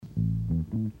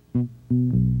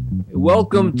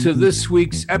Welcome to this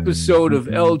week's episode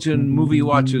of Elgin Movie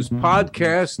Watchers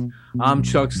Podcast. I'm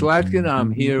Chuck Slatkin.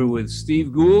 I'm here with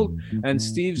Steve Gould, and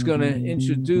Steve's going to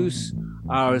introduce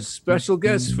our special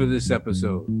guest for this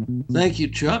episode. Thank you,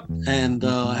 Chuck. And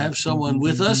I have someone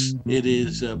with us. It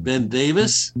is Ben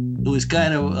Davis. It was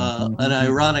kind of an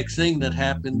ironic thing that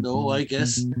happened, I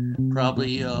guess,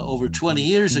 probably over 20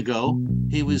 years ago.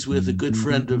 He was with a good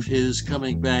friend of his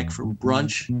coming back from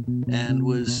brunch and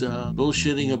was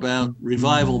bullshitting about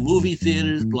revival movie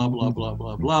theaters, blah, blah, blah,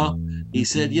 blah, blah. He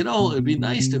said, it'd be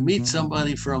nice to meet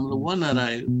somebody from the one that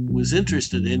I was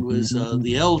interested in was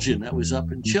the Elgin that was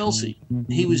up in Chelsea.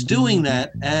 He was doing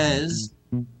that as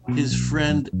his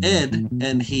friend Ed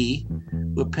and he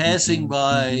were passing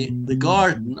by the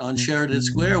garden on Sheridan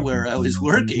Square where I was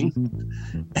working.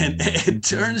 And Ed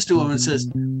turns to him and says,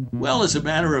 well, as a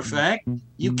matter of fact,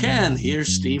 you can.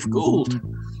 Here's Steve Gould.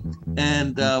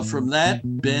 And from that,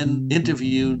 Ben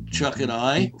interviewed Chuck and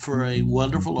I for a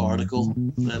wonderful article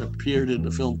that appeared in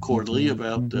the Film Quarterly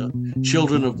about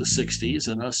children of the 60s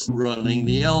and us running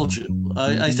the Elgin.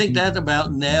 I think that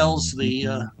about nails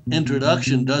the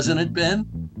introduction, doesn't it, Ben?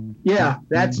 Yeah,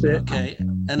 that's it. Okay.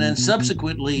 And then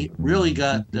subsequently really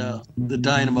got the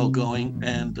dynamo going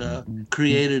and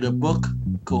created a book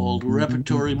called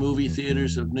Repertory Movie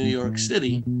Theaters of New York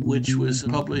City, which was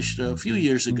published a few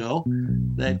years ago,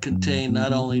 that contained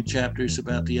not only chapters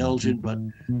about the Elgin, but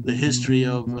the history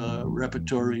of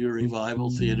repertory or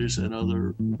revival theaters and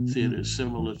other theaters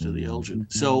similar to the Elgin.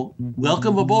 So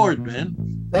welcome aboard,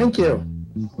 Ben. Thank you.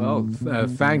 Well,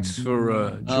 thanks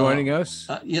for joining us.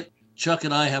 Chuck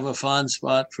and I have a fond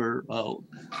spot for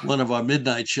one of our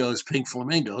midnight shows, Pink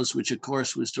Flamingos, which, of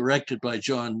course, was directed by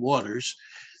John Waters.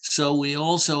 So we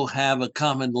also have a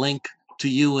common link to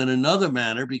you in another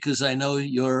manner, because I know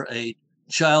you're a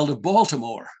child of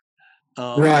Baltimore.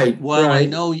 Right. While I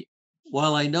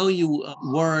know you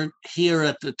weren't here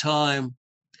at the time,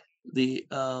 we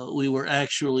were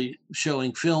actually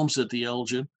showing films at the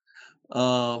Elgin.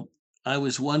 I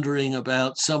was wondering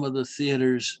about some of the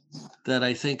theaters that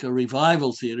I think are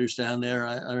revival theaters down there.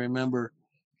 I remember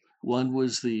one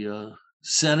was the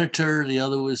Senator, the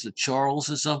other was the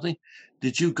Charles or something.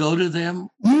 Did you go to them?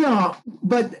 Yeah,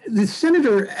 but the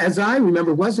Senator, as I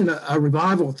remember, wasn't a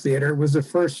revival theater. It was a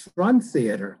First Run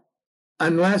theater,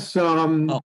 unless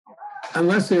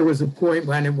there was a point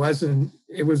when it was on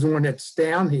its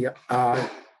downslope.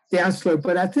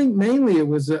 But I think mainly it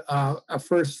was a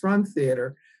First Run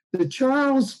theater. The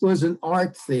Charles was an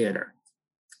art theater,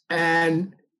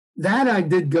 and that I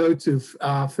did go to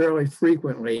fairly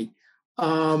frequently.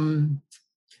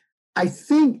 I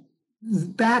think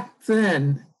back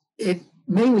then it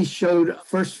mainly showed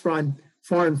First Run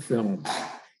foreign films.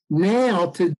 Now,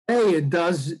 today,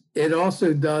 it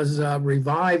also does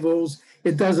revivals.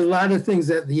 It does a lot of things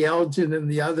that the Elgin and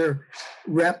the other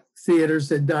rep theaters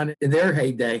had done in their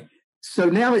heyday. So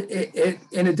now, it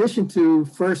in addition to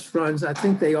First Runs, I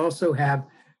think they also have,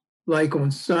 like on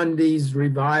Sundays,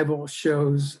 revival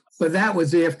shows. But that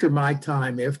was after my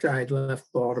time, after I'd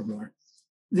left Baltimore.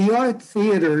 The art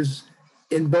theaters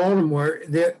in Baltimore,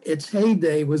 its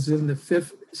heyday was in the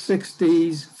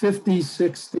 50s,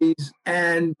 60s,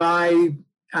 and by,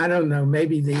 I don't know,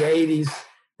 maybe the 80s,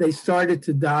 they started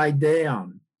to die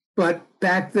down. But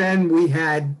back then we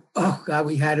had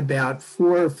about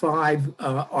 4 or 5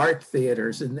 art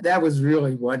theaters, and that was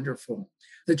really wonderful.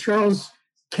 The Charles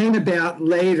came about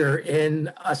later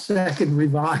in a second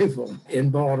revival in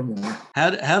Baltimore. How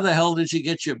the hell did you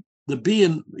get the bee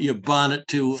in your bonnet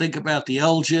to think about the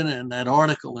Elgin and that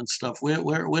article and stuff?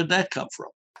 Where'd that come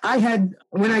from?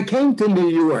 When I came to New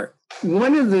York,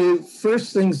 one of the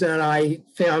first things that I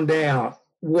found out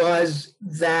was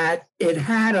that it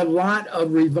had a lot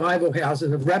of revival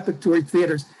houses, of repertory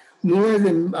theaters, more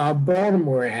than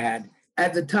Baltimore had.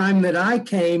 At the time that I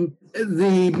came,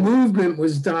 the movement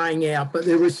was dying out, but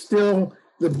there was still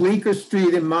the Bleecker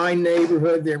Street in my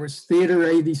neighborhood. There was Theater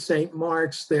 80 St.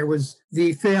 Mark's. There was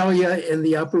the Thalia in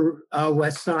the Upper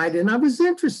West Side. And I was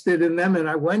interested in them, and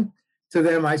I went to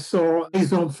them. I saw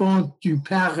Les Enfants du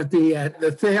Paradis at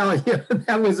the Thalia.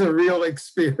 That was a real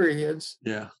experience.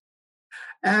 Yeah.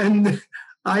 And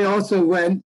I also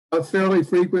went fairly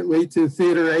frequently to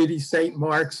Theater 80 St.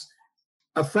 Mark's.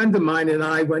 A friend of mine and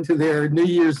I went to their New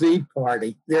Year's Eve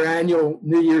party, their annual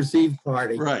New Year's Eve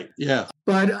party. Right, yeah.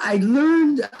 But I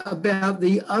learned about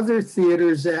the other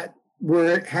theaters that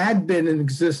had been in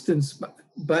existence,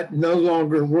 but no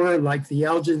longer were, like the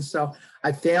Elgin. So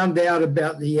I found out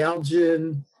about the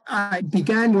Elgin. I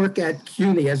began work at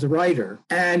CUNY as a writer,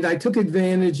 and I took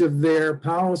advantage of their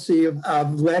policy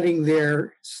of letting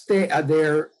their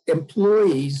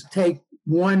employees take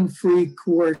one free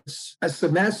course a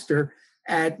semester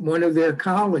at one of their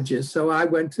colleges. So I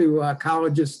went to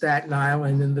College of Staten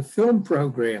Island in the film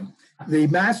program, the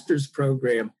master's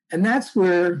program. And that's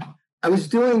where I was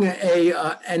doing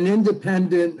an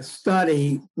independent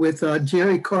study with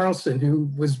Jerry Carlson,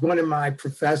 who was one of my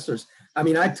professors. I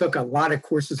mean, I took a lot of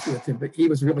courses with him, but he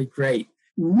was really great,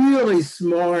 really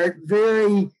smart,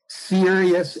 very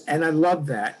serious, and I loved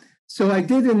that. So I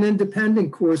did an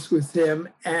independent course with him,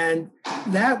 and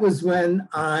that was when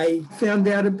I found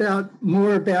out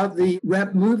more about the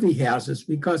rep movie houses,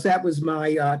 because that was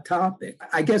my topic.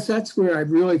 I guess that's where I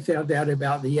really found out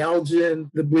about the Elgin,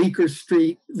 the Bleecker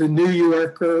Street, the New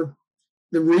Yorker,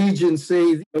 the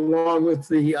Regency, along with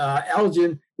the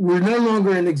Elgin, were no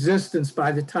longer in existence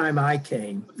by the time I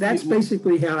came. That's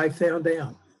basically how I found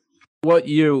out. What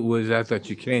year was that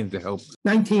you came to help?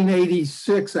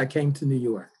 1986, I came to New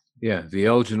York. Yeah, the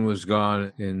Elgin was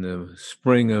gone in the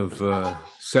spring of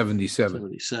 77.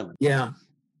 77. Yeah.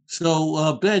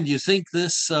 So, Ben, you think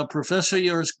this professor of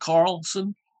yours,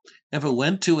 Carlson, ever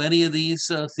went to any of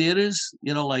these theaters,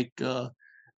 like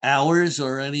Ours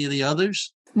or any of the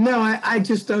others? No, I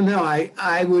just don't know.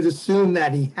 I would assume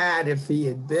that he had if he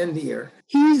had been here.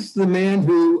 He's the man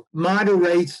who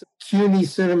moderates CUNY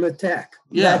Cinematheque.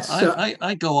 Yeah,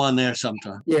 I go on there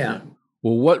sometime. Yeah.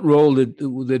 Well, what role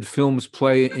did films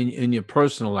play in your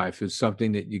personal life? Is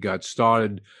something that you got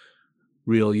started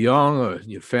real young, or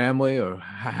your family, or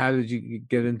how did you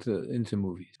get into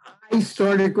movies? I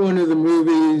started going to the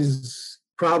movies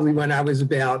probably when I was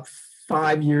about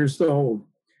 5 years old.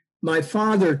 My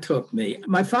father took me.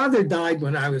 My father died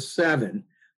when I was 7,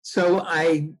 so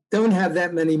I don't have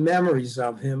that many memories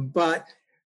of him, but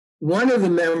one of the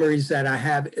memories that I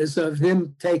have is of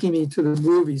him taking me to the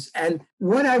movies. And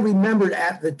what I remembered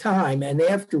at the time and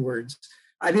afterwards,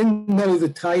 I didn't know the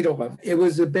title of it. It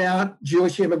was about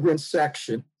Jewish immigrant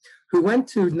section who went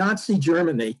to Nazi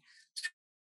Germany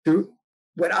to,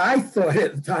 what I thought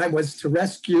at the time was to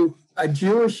rescue a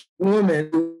Jewish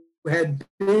woman who had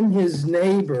been his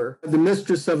neighbor, the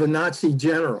mistress of a Nazi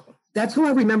general. That's what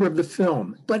I remember of the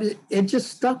film. But it just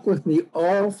stuck with me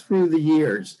all through the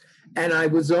years. And I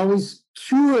was always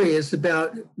curious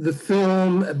about the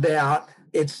film, about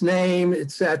its name,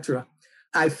 etc.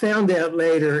 I found out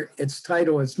later its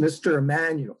title is Mr.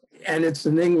 Emanuel, and it's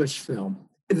an English film.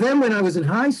 Then when I was in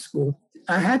high school,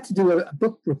 I had to do a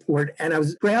book report, and I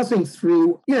was browsing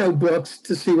through, books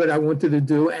to see what I wanted to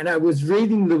do. And I was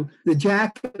reading the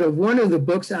jacket of one of the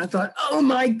books, and I thought, oh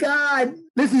my God,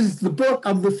 this is the book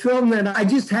of the film that I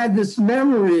just had this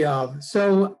memory of.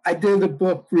 So I did a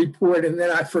book report, and then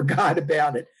I forgot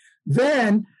about it.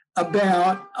 Then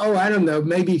about,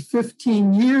 maybe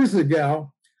 15 years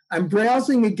ago, I'm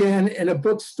browsing again in a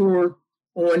bookstore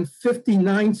on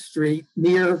 59th Street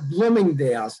near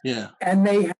Bloomingdale's. Yeah. And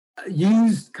they had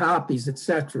used copies,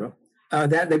 etc.,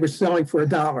 that they were selling for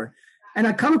 $1. And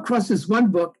I come across this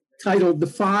one book titled The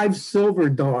Five Silver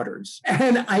Daughters.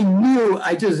 And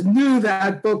I just knew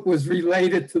that book was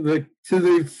related to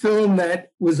the film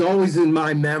that was always in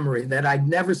my memory, that I'd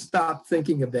never stopped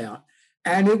thinking about.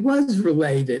 And it was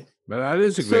related. But that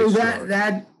is a great story. So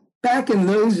that back in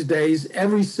those days,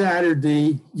 every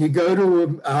Saturday you go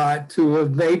to a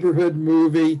neighborhood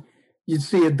movie, you'd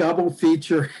see a double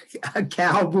feature, a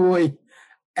cowboy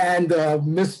and a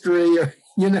mystery, or,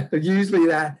 usually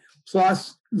that,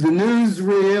 plus the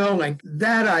newsreel, and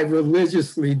that I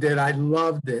religiously did. I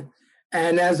loved it.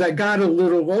 And as I got a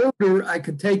little older, I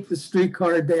could take the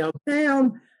streetcar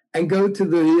downtown and go to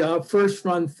the first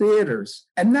run theaters.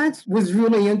 And that was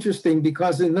really interesting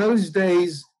because in those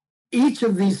days, each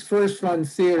of these first run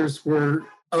theaters were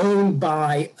owned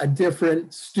by a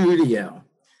different studio.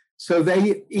 So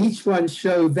each one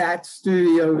showed that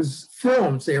studio's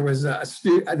films. There was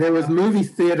a movie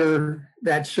theater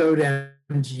that showed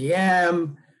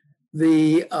MGM,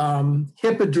 the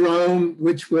Hippodrome,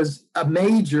 which was a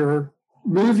major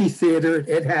movie theater.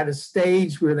 It had a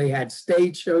stage where they had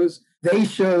stage shows. They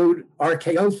showed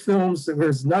RKO films. There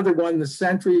was another one, the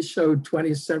Century, showed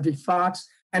 20th Century Fox.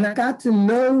 And I got to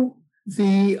know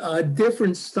the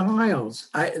different styles,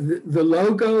 the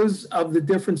logos of the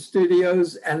different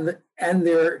studios and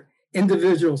their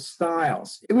individual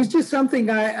styles. It was just something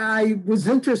I was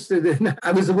interested in.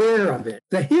 I was aware of it.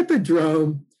 The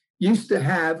Hippodrome used to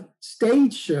have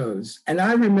stage shows. And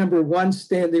I remember one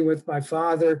standing with my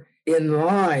father in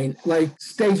line, like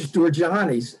stage door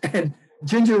Johnny's, and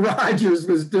Ginger Rogers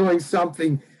was doing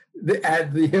something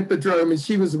at the Hippodrome, and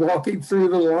she was walking through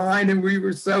the line, and we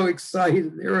were so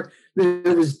excited.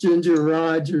 There was Ginger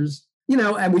Rogers,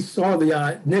 and we saw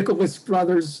the Nicholas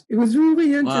brothers. It was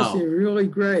really interesting, Really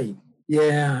great.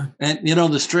 Yeah. And, you know,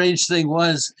 the strange thing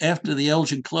was after the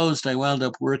Elgin closed, I wound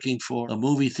up working for a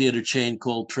movie theater chain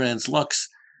called Translux,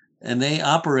 and they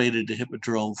operated the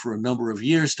Hippodrome for a number of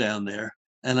years down there.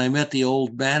 And I met the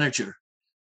old manager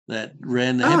that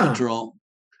ran the Hippodrome.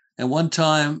 And one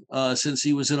time, since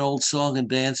he was an old song and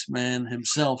dance man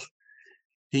himself,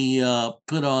 he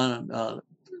put on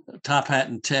top hat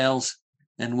and tails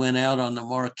and went out on the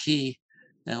marquee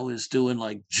and was doing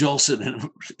like Jolson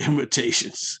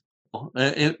imitations.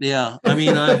 Yeah, I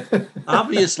mean,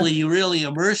 obviously you really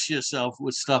immerse yourself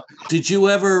with stuff. Did you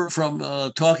ever, from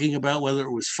talking about whether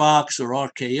it was Fox or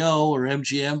RKO or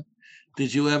MGM,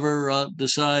 did you ever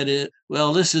decide,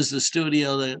 well, this is the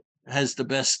studio that has the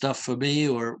best stuff for me,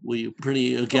 or were you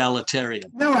pretty egalitarian?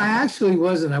 No, I actually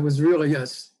wasn't. I was really a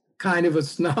kind of a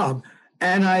snob.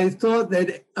 And I thought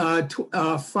that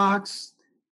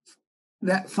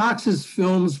Fox's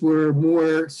films were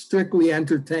more strictly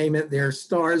entertainment. Their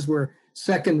stars were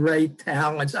second-rate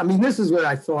talents. I mean, this is what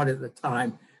I thought at the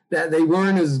time, that they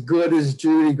weren't as good as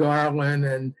Judy Garland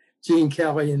and Gene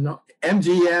Kelly, and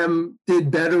MGM did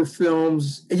better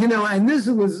films, you know, and this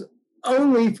was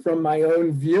only from my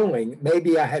own viewing.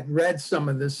 Maybe I had read some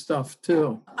of this stuff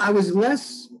too. I was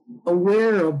less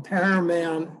aware of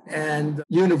Paramount and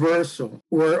Universal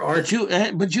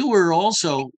but you were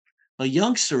also a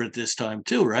youngster at this time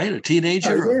too, right? A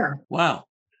teenager? Oh, yeah. Wow.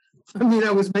 I mean,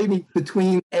 I was maybe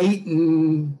between 8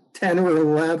 and 10 or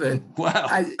 11. Wow.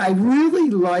 I really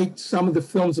liked some of the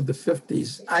films of the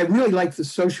 50s. I really liked the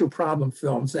social problem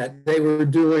films that they were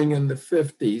doing in the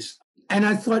 50s. And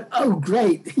I thought, oh,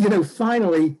 great. You know,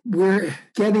 finally, we're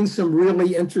getting some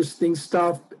really interesting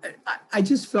stuff. I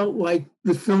just felt like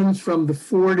the films from the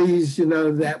 40s, you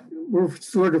know, that were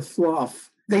sort of fluff.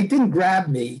 They didn't grab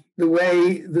me the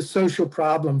way the social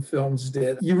problem films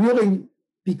did. You really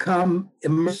become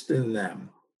immersed in them.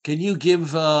 Can you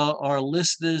give our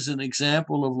listeners an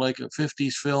example of like a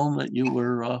 50s film that you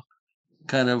were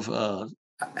kind of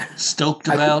stoked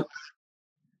about?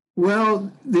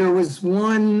 Well, there was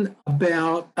one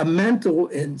about a mental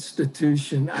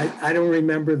institution. I don't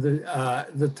remember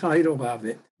the title of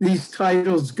it. These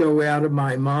titles go out of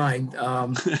my mind.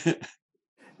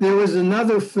 There was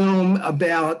another film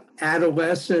about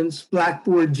adolescence,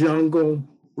 Blackboard Jungle.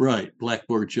 Right,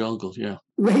 Blackboard Jungle, yeah.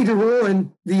 Later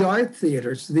on, the art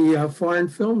theaters, the foreign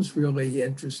films really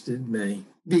interested me.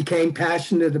 Became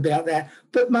passionate about that.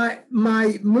 But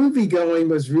my movie going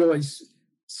was really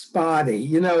spotty.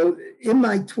 You know, in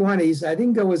my 20s, I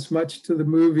didn't go as much to the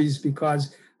movies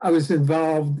because I was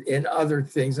involved in other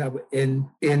things,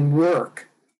 in work,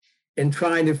 and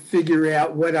trying to figure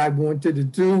out what I wanted to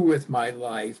do with my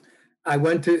life. I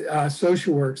went to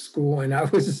social work school, and I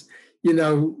was, you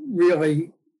know,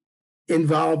 really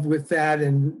involved with that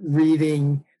and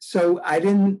reading. So I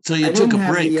didn't have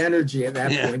the energy at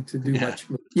that point to do much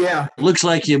more. Yeah. Looks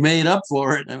like you made up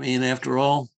for it. I mean, after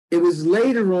all. It was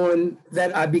later on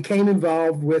that I became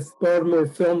involved with Baltimore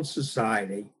Film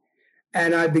Society,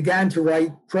 and I began to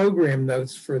write program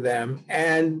notes for them.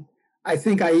 And I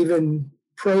think I even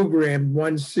programmed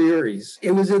one series.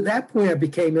 It was at that point I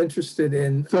became interested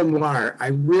in film noir. I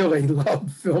really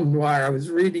loved film noir. I was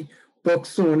reading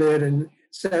books on it and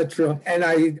etc. And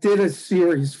I did a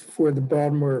series for the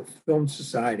Baltimore Film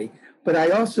Society. But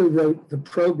I also wrote the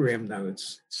program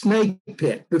notes. Snake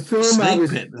Pit, the film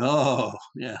Oh,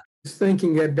 yeah. was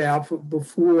thinking about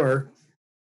before.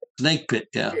 Snake Pit,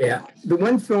 yeah. Yeah. The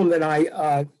one film that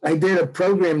I did a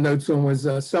program notes on was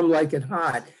Some Like It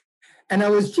Hot. And I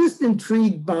was just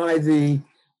intrigued by the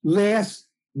last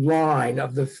line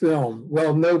of the film,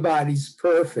 well, nobody's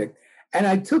perfect. And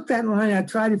I took that line, I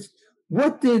tried to,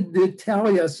 what did it tell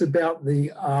us about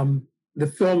the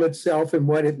film itself and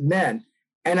what it meant?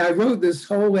 And I wrote this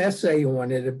whole essay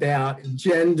on it about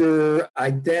gender,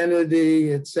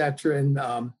 identity, et cetera.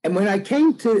 And when I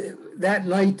came to that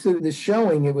night to the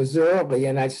showing, it was early,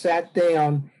 and I sat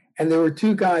down, and there were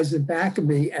two guys in back of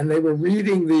me, and they were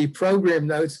reading the program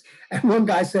notes. And one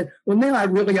guy said, well, now I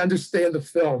really understand the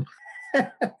film.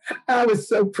 I was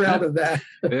so proud of that.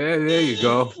 There you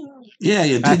go. Yeah,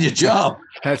 you did your job.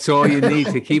 That's all you need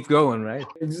to keep going, right?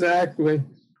 Exactly.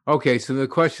 Okay, so the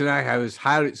question I have is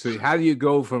how do you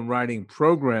go from writing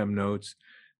program notes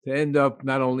to end up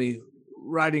not only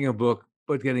writing a book,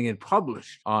 but getting it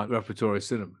published on Repertory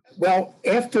Cinema? Well,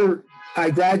 after I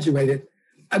graduated,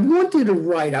 I wanted to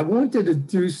write. I wanted to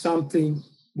do something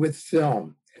with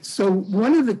film. So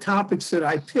one of the topics that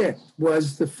I picked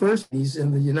was the first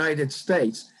in the United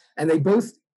States, and they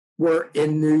both were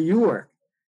in New York.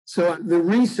 So the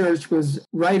research was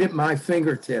right at my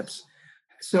fingertips.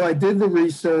 So I did the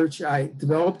research, I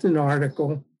developed an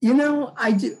article,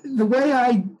 The way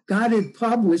I got it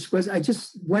published was I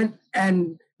just went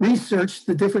and researched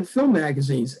the different film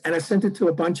magazines, and I sent it to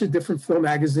a bunch of different film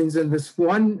magazines. And this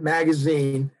one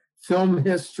magazine, Film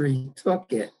History,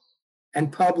 took it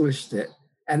and published it.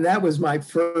 And that was my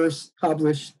first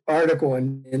published article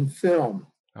in film.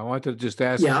 I wanted to just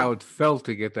ask how it felt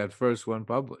to get that first one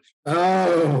published.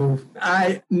 Oh,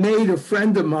 I made a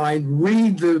friend of mine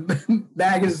read the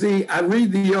magazine. I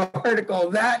read the article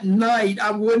that night.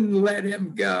 I wouldn't let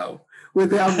him go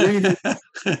without reading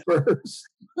it first.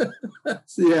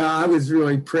 So, I was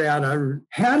really proud.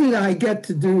 How did I get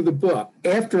to do the book?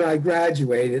 After I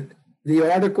graduated, the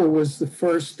article was the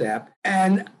first step.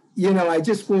 And, I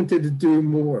just wanted to do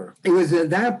more. It was at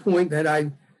that point that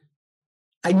I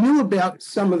knew about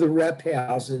some of the rep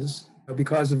houses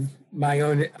because of my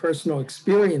own personal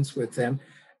experience with them.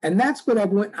 And that's what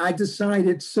I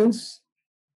decided, since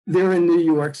they're in New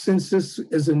York, since this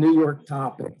is a New York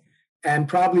topic, and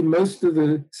probably most of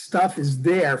the stuff is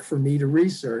there for me to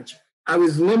research. I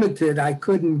was limited. I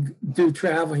couldn't do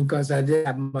traveling because I didn't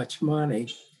have much money.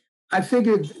 I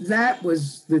figured that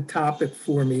was the topic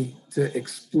for me to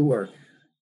explore.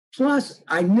 Plus,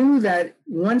 I knew that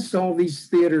once all these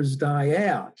theaters die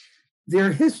out,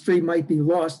 their history might be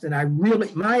lost. And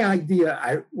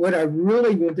what I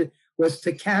really wanted was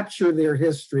to capture their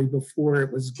history before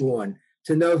it was gone,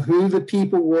 to know who the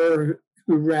people were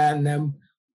who ran them,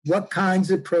 what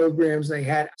kinds of programs they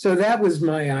had. So that was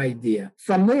my idea.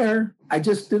 From there, I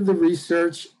just did the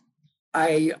research.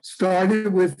 I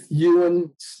started with you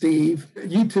and Steve.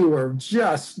 You two are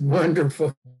just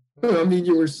wonderful. I mean,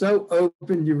 you were so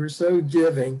open, you were so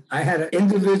giving. I had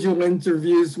individual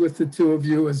interviews with the two of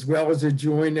you as well as a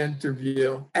joint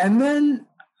interview. And then,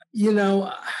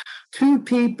 two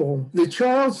people. The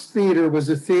Charles Theater was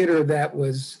a theater that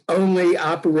was only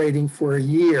operating for a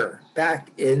year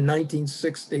back in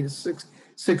 1960 to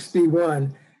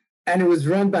 61. And it was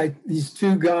run by these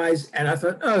two guys. And I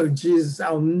thought, oh, Jesus,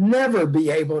 I'll never be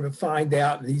able to find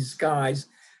out these guys.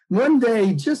 One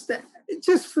day, just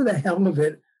for the hell of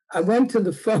it, I went to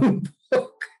the phone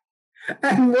book,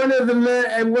 and one of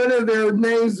their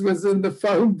names was in the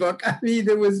phone book. I mean,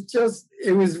 it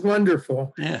was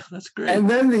wonderful. Yeah, that's great. And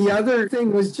then the other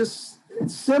thing was just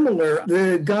similar.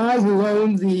 The guy who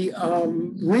owned the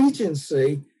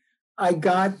Regency, I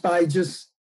got by just,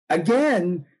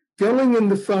 again, going in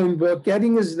the phone book,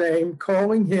 getting his name,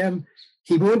 calling him.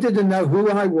 He wanted to know who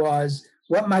I was,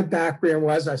 what my background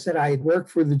was. I said I had worked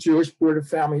for the Jewish Board of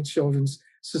Family and Children's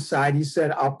Society. He said,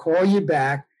 I'll call you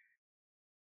back.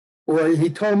 Or he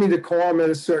told me to call him at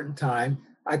a certain time.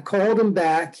 I called him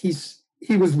back. He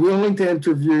was willing to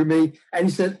interview me. And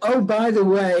he said, oh, by the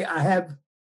way, I have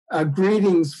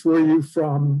greetings for you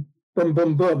from Boom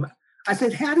Boom Boom. I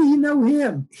said, how do you know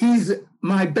him? He's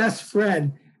my best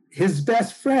friend. His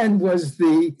best friend was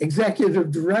the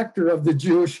executive director of the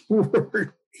Jewish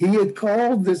Board. He had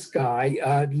called this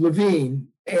guy, Levine,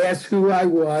 asked who I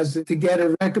was to get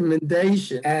a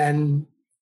recommendation, and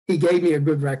he gave me a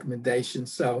good recommendation.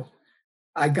 So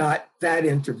I got that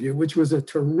interview, which was a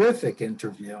terrific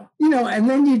interview. And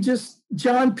then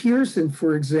John Pearson,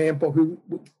 for example, who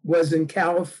was in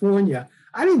California.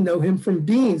 I didn't know him from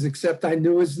beans, except I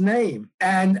knew his name.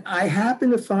 And I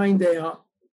happened to find out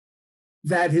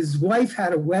that his wife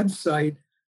had a website.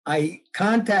 I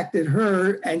contacted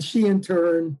her, and she in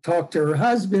turn talked to her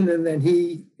husband, and then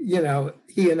he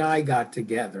and I got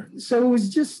together. So it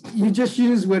was you just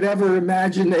use whatever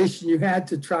imagination you had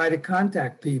to try to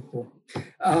contact people.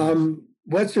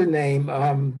 What's her name?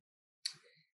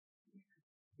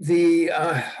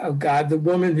 The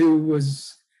woman who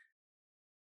was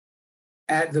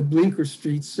at the Bleecker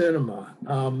Street Cinema.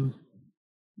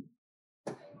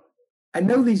 I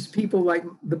know these people like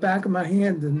the back of my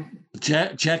hand, and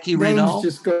Jackie Renault. Names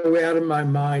just go out of my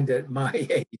mind at my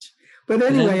age. But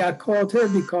anyway, I called her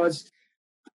because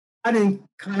I didn't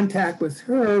contact with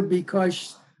her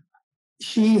because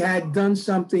she had done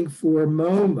something for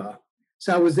MoMA.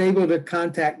 So I was able to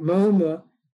contact MoMA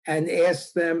and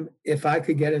ask them if I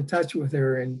could get in touch with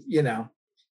her, and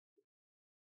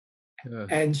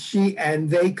and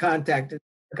they contacted,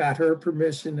 got her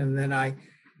permission, and then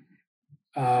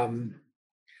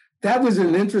that was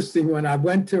an interesting one. I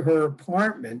went to her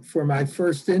apartment for my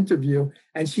first interview,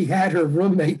 and she had her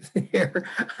roommate there.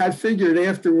 I figured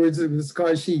afterwards it was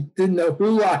because she didn't know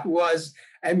who I was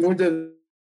and wanted to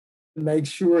make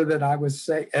sure that I was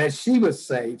safe, she was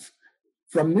safe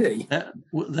from me.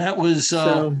 That was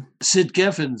Sid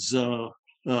Geffen's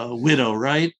widow,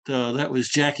 right? That was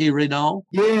Jackie Renault.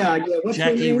 Yeah.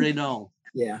 Jackie Renault.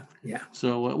 Yeah.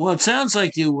 So, well, it sounds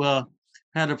like you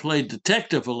had to play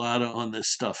detective a lot on this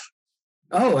stuff.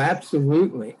 Oh,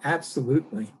 absolutely.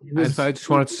 Absolutely. It And if was, I just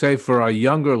wanted to say for our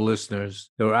younger listeners,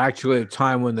 there were actually a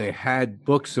time when they had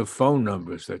books of phone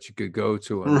numbers that you could go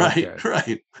to and look Right, at.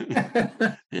 right.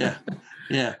 Yeah,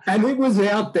 yeah. and it was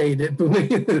outdated.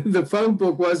 Believe me, the phone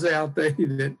book was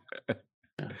outdated.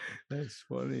 That's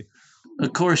funny.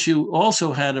 Of course, you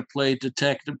also had to play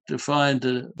detective to find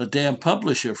a damn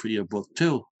publisher for your book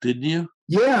too, didn't you?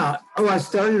 Yeah. Oh, I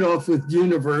started off with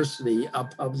university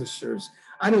publishers.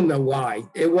 I don't know why.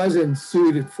 It wasn't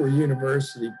suited for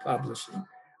university publishing.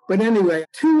 But anyway,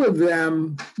 two of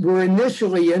them were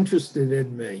initially interested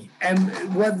in me. And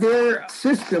what their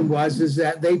system was is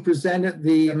that they presented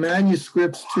the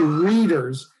manuscripts to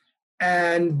readers.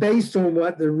 And based on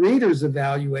what the readers'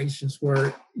 evaluations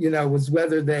were, was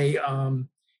whether they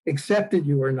accepted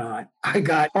you or not. I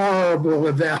got horrible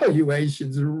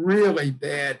evaluations, really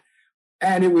bad.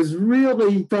 And it was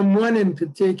really from one in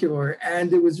particular,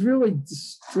 and it was really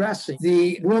distressing.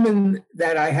 The woman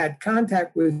that I had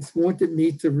contact with wanted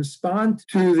me to respond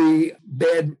to the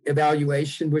bad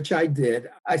evaluation, which I did.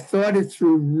 I thought it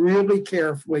through really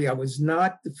carefully. I was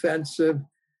not defensive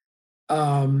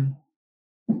or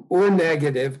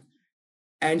negative,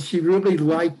 and she really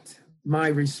liked my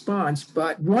response.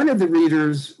 But one of the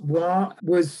readers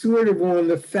was sort of on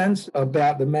the fence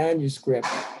about the manuscript,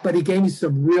 but he gave me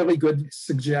some really good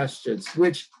suggestions,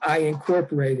 which I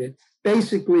incorporated.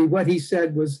 Basically, what he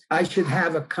said was I should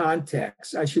have a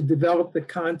context. I should develop the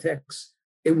context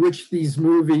in which these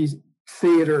movies,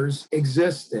 theaters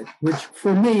existed, which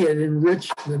for me, it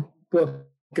enriched the book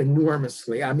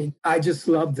enormously. I mean, I just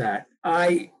love that.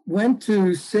 I went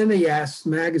to Cineast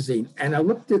magazine and I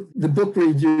looked at the book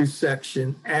review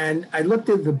section and I looked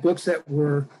at the books that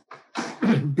were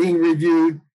being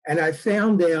reviewed and I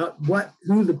found out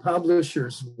who the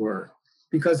publishers were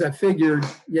because I figured,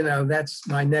 that's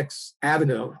my next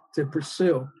avenue to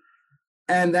pursue.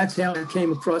 And that's how I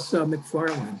came across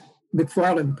McFarland.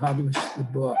 McFarland published the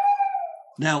book.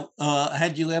 Now,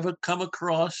 had you ever come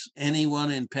across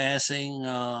anyone in passing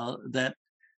that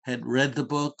had read the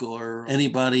book or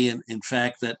anybody, in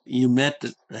fact, that you met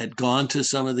that had gone to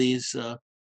some of these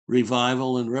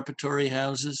revival and repertory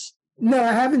houses? No,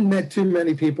 I haven't met too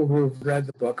many people who have read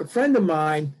the book. A friend of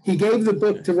mine, he gave the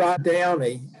book to Rod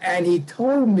Downey, and he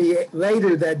told me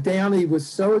later that Downey was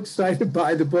so excited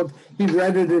by the book, he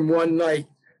read it in one night,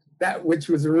 which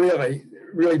was really,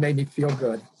 really made me feel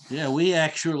good. Yeah, we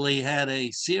actually had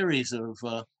a series of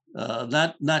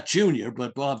not Junior,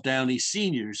 but Bob Downey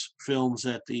Senior's films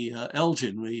at the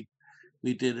Elgin.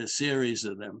 We did a series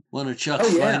of them. One of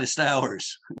Chuck's finest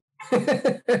hours.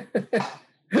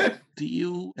 Do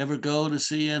you ever go to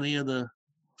see any of the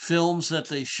films that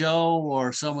they show,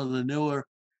 or some of the newer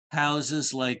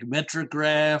houses like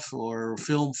Metrograph or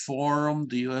Film Forum?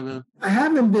 Do you ever? I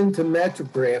haven't been to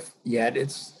Metrograph yet.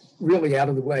 It's really out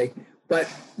of the way. But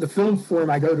the Film Forum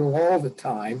I go to all the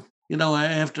time.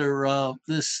 After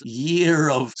this year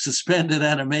of suspended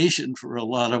animation for a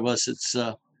lot of us, it's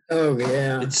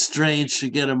it's strange to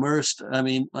get immersed. I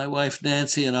mean, my wife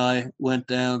Nancy and I went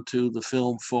down to the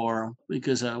Film Forum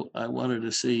because I wanted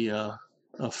to see a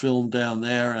film down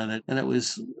there, and it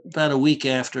was about a week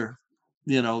after,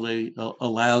 they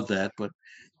allowed that,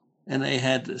 and they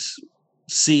had this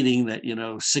seating that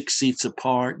 6 seats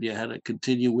apart. You had to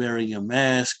continue wearing a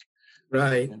mask.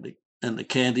 Right. And the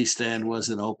candy stand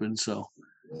wasn't open. So,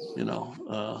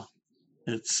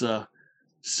 it's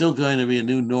still going to be a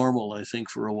new normal, I think,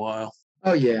 for a while.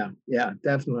 Oh, yeah. Yeah,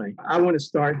 definitely. I want to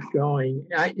start going.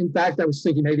 In fact, I was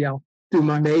thinking maybe I'll do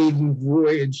my maiden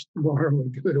voyage tomorrow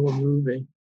and go to a movie.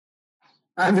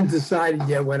 I haven't decided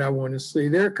yet what I want to see.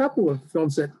 There are a couple of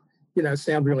films that,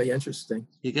 sound really interesting.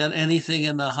 You got anything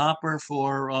in the hopper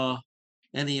for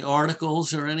any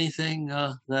articles or anything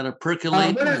that are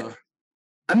percolating?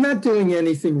 I'm not doing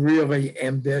anything really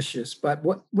ambitious, but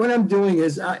what I'm doing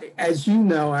is, as you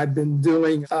know, I've been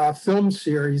doing a film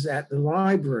series at the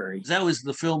library. That was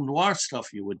the film noir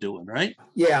stuff you were doing, right?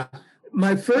 Yeah.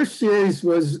 My first series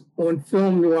was on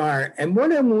film noir. And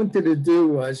what I wanted to do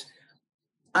was,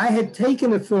 I had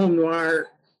taken a film noir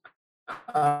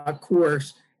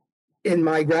course in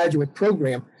my graduate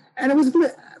program, and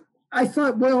I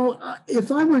thought,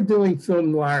 if I were doing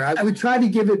film noir, I would try to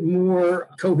give it more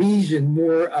cohesion,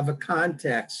 more of a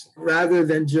context, rather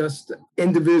than just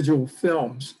individual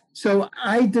films. So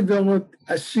I developed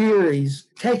a series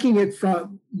taking it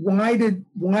from why did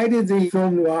the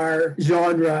film noir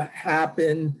genre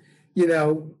happen?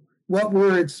 What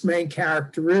were its main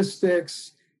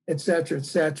characteristics, et cetera, et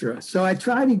cetera. So I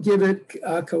try to give it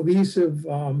a cohesive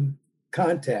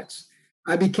context.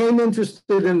 I became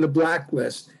interested in The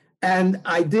Blacklist. And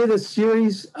I did a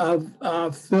series of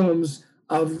films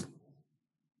of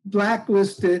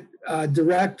blacklisted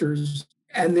directors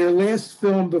and their last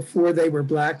film before they were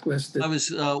blacklisted. I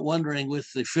was wondering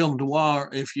with the film noir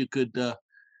if you could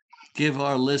give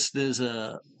our listeners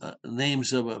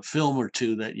names of a film or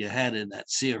two that you had in that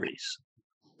series.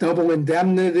 Double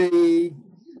Indemnity,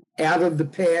 Out of the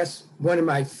Past, one of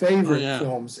my favorite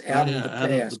films, Out of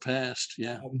the Past.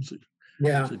 Yeah,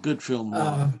 yeah, it's a good film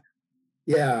noir.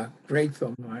 Yeah, great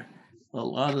film noir. A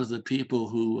lot of the people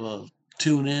who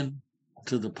tune in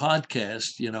to the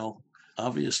podcast,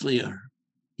 obviously are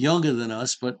younger than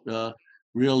us, but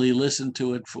really listen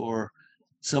to it for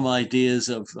some ideas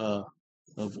of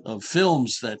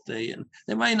films that they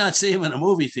might not see them in a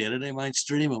movie theater. They might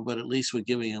stream them, but at least we're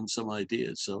giving them some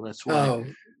ideas. So that's why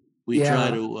we try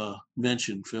to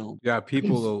mention film. Yeah,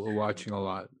 people are watching a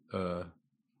lot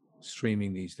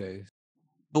streaming these days.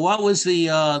 But what was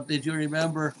the? Did you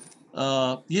remember?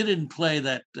 You didn't play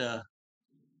that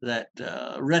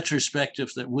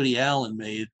retrospective that Woody Allen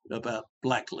made about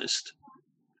Blacklist.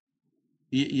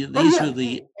 Were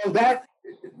the.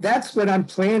 That's what I'm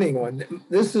planning on.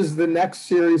 This is the next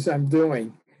series I'm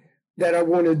doing that I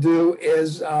want to do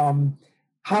is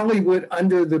Hollywood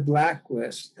Under the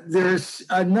Blacklist. There's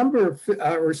a number of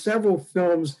or several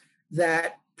films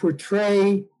that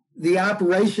portray the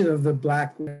operation of the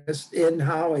blacklist in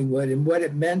Hollywood and what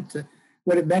it meant to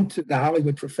the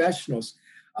Hollywood professionals.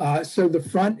 So The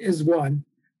Front is one.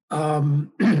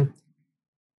 Dalton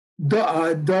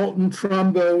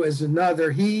Trumbo is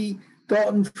another.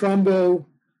 Dalton Trumbo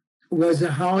was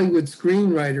a Hollywood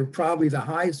screenwriter, probably the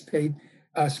highest paid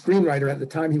screenwriter at the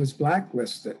time he was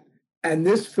blacklisted. And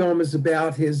this film is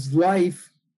about his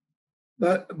life,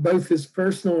 both his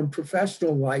personal and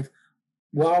professional life,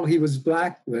 while he was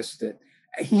blacklisted.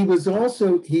 He was one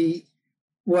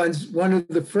of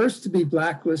the first to be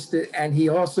blacklisted, and he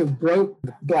also broke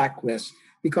the blacklist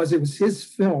because it was his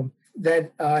film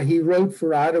that he wrote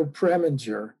for Otto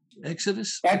Preminger.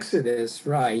 Exodus,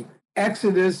 right.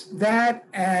 Exodus, that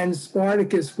and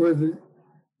Spartacus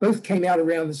both came out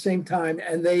around the same time,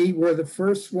 and they were the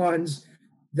first ones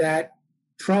that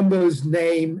Trumbo's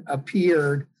name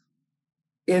appeared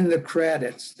in the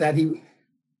credits.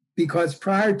 Because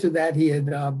prior to that he had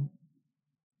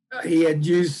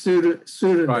used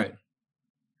pseudonyms. Right.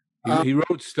 He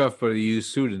wrote stuff, but he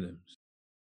used pseudonyms.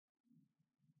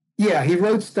 Yeah, he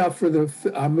wrote stuff for the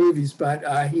movies, but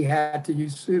he had to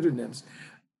use pseudonyms.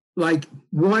 Like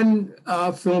one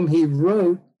film he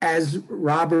wrote as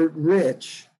Robert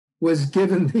Rich was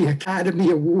given the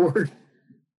Academy Award,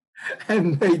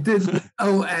 and they did.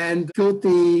 And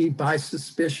Guilty by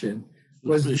Suspicion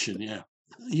was. Yeah.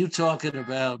 You talking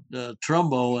about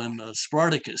Trumbo and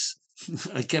Spartacus?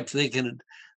 I kept thinking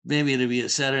maybe it'd be a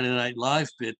Saturday Night Live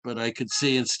bit, but I could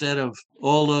see instead of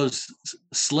all those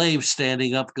slaves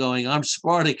standing up going, "I'm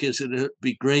Spartacus," it'd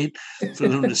be great for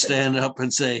them to stand up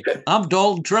and say, "I'm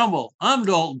Dalton Trumbo. I'm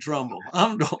Dalton Trumbo.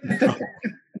 I'm Dalton Trumbo."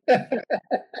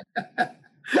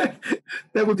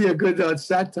 That would be a good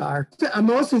satire.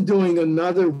 I'm also doing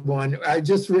another one. I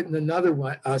just written another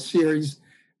one, a series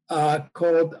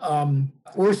called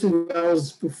Orson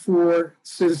Welles Before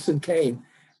Citizen Kane.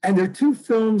 And there are two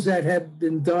films that have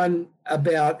been done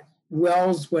about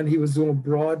Welles when he was on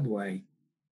Broadway,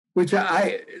 which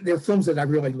they're films that I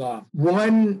really love.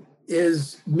 One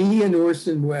is Me and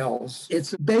Orson Welles.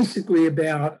 It's basically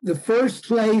about the first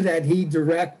play that he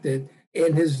directed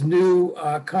in his new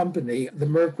company, the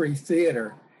Mercury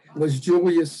Theater, was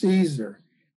Julius Caesar.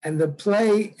 And the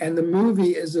play and the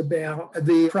movie is about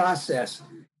the process,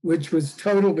 which was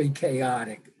totally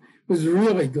chaotic. It was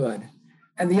really good.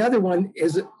 And the other one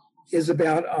is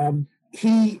about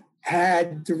he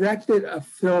had directed a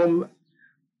film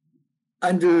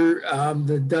under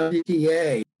the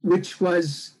WTA, which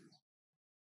was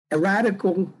a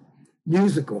radical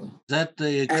musical. Is that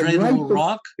The Cradle Will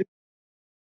Rock?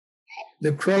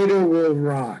 The Cradle Will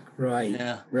Rock, right.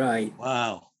 Yeah. Right.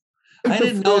 Wow. I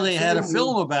didn't know they had a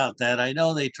film about that. I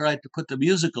know they tried to put the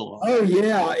musical on. Oh,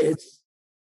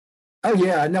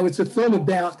 yeah. No, it's a film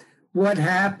about what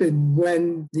happened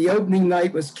when the opening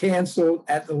night was canceled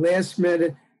at the last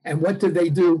minute and what did they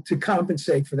do to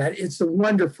compensate for that. It's a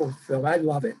wonderful film. I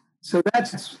love it. So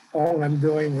that's all I'm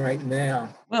doing right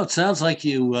now. Well, it sounds like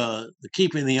you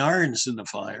keeping the irons in the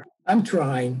fire. I'm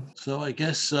trying. So I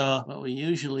guess what we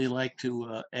usually like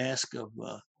to ask of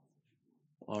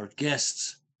our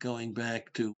guests, going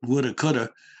back to woulda, coulda,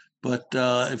 but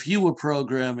if you were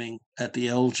programming at the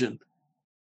Elgin,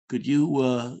 could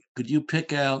you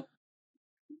pick out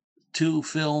two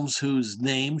films whose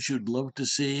names you'd love to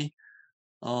see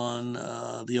on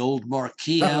the old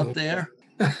marquee out there?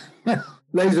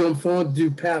 Les Enfants du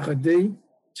Paradis.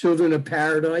 Children of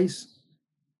Paradise.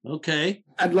 Okay.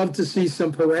 I'd love to see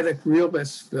some poetic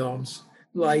realist films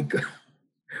like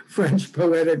French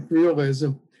poetic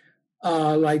realism,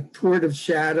 like Port of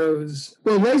Shadows.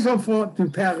 Well, Les Enfants du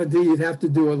Paradis, you'd have to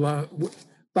do alone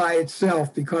by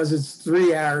itself because it's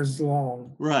 3 hours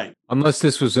long. Right. Unless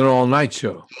this was an all-night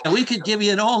show. And we could give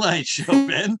you an all-night show,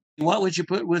 Ben. What would you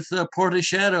put with Port of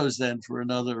Shadows then for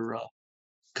another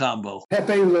combo?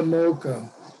 Pepe Le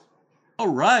Moco. All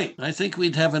right. I think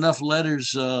we'd have enough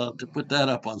letters to put that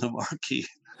up on the marquee.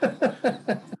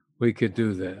 We could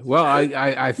do that. Well,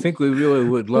 I think we really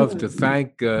would love to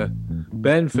thank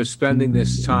Ben for spending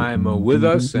this time with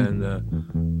us and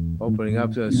opening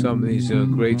up to some of these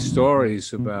great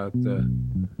stories about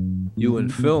you in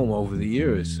film over the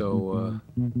years. So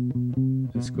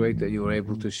it's great that you were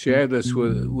able to share this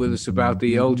with us about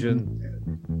the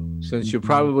Elgin, since you're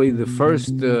probably the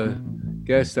first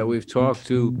guest that we've talked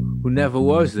to who never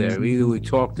was there. Either we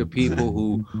talked to people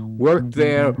who worked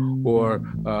there or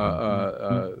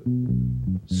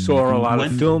saw a lot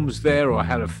of films there or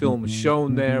had a film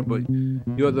shown there, but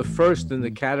you're the first in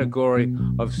the category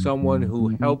of someone who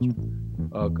helped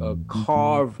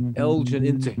carve Elgin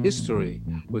into history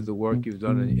with the work you've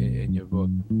done in your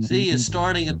book. See, you're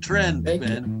starting a trend,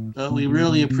 Ben. We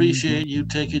really appreciate you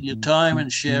taking your time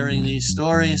and sharing these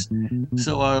stories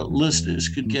so our listeners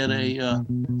could get a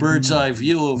bird's eye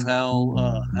view of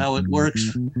how it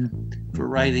works for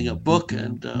writing a book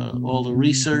and all the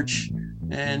research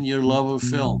and your love of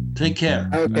film. Take care.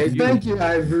 Okay, thank you.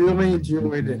 I've really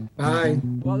enjoyed it. Bye.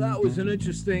 Well, that was an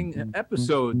interesting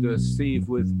episode, Steve,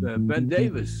 with Ben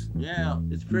Davis. Yeah,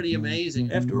 it's pretty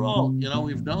amazing. After all,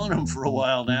 we've known him for a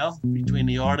while now, between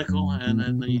the article and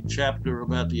then the chapter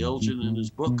about the Elgin in his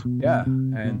book. Yeah,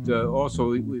 and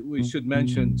also we should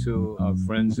mention to our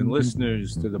friends and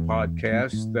listeners to the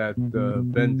podcast that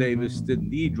Ben Davis did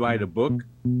indeed write a book,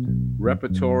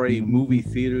 Repertory Movie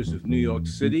Theaters of New York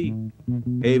City,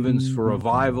 Havens for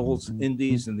Revivals,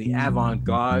 Indies, and the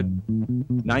Avant-Garde,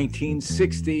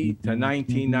 1960 to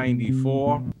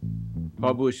 1994,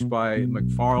 published by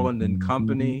McFarland and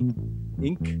Company,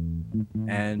 Inc.,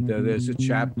 and there's a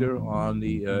chapter on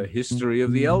the history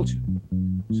of the Elgin.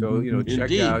 So,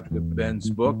 check Indeed. out Ben's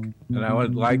book. And I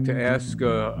would like to ask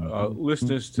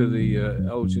listeners to the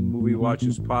Elgin Movie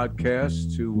Watchers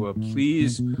podcast to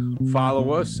please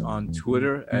follow us on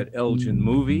Twitter at Elgin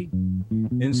Movie,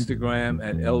 Instagram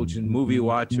at Elgin Movie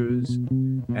Watchers,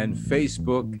 and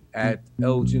Facebook at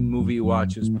Elgin Movie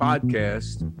Watchers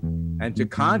Podcast, and to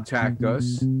contact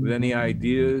us with any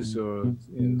ideas or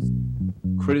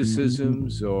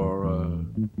criticisms or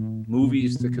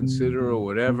movies to consider or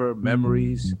whatever,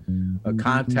 memories.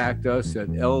 Contact us at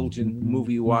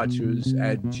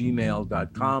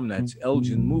elginmoviewatchers@gmail.com. That's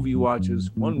Elgin Movie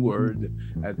Watchers, one word,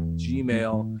 at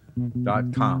gmail.com.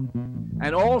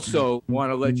 And also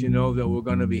want to let you know that we're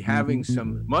going to be having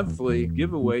some monthly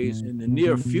giveaways in the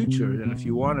near future. And if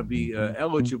you want to be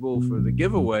eligible for the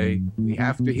giveaway, we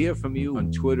have to hear from you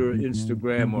on Twitter,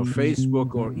 Instagram, or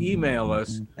Facebook, or email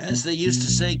us. As they used to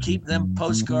say, keep them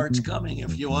postcards coming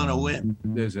if you want to win.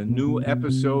 There's a new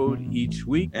episode each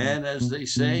week. And as they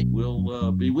say,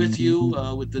 we'll be with you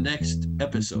with the next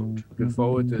episode. Looking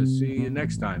forward to see you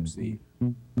next time, Steve.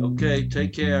 Okay,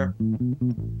 take care.